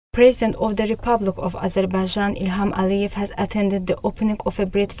President of the Republic of Azerbaijan Ilham Aliyev has attended the opening of a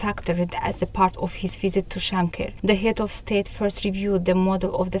bread factory as a part of his visit to Shamkir. The head of state first reviewed the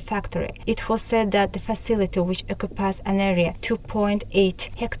model of the factory. It was said that the facility, which occupies an area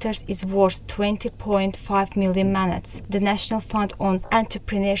 2.8 hectares, is worth 20.5 million manats. The National Fund on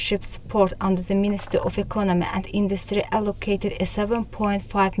Entrepreneurship Support under the Ministry of Economy and Industry allocated a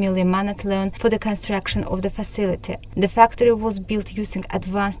 7.5 million manat loan for the construction of the facility. The factory was built using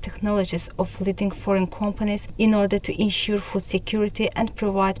advanced technologies of leading foreign companies in order to ensure food security and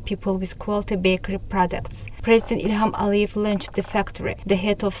provide people with quality bakery products. President Ilham Aliyev launched the factory. The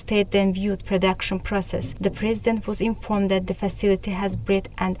head of state then viewed production process. The president was informed that the facility has bread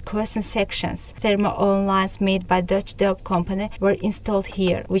and croissant sections. Thermo-oil lines made by Dutch dough company were installed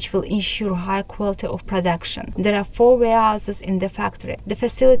here, which will ensure high quality of production. There are 4 warehouses in the factory. The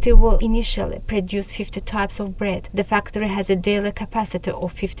facility will initially produce 50 types of bread. The factory has a daily capacity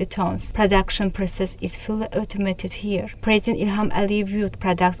of 50 tons. Production process is fully automated here. President Ilham Aliyev viewed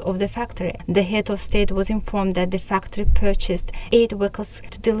products of the factory. The head of state was informed that the factory purchased 8 vehicles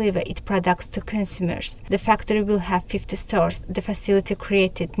to deliver its products to consumers. The factory will have 50 stores. The facility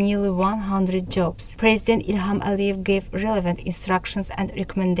created nearly 100 jobs. President Ilham Aliyev gave relevant instructions and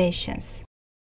recommendations.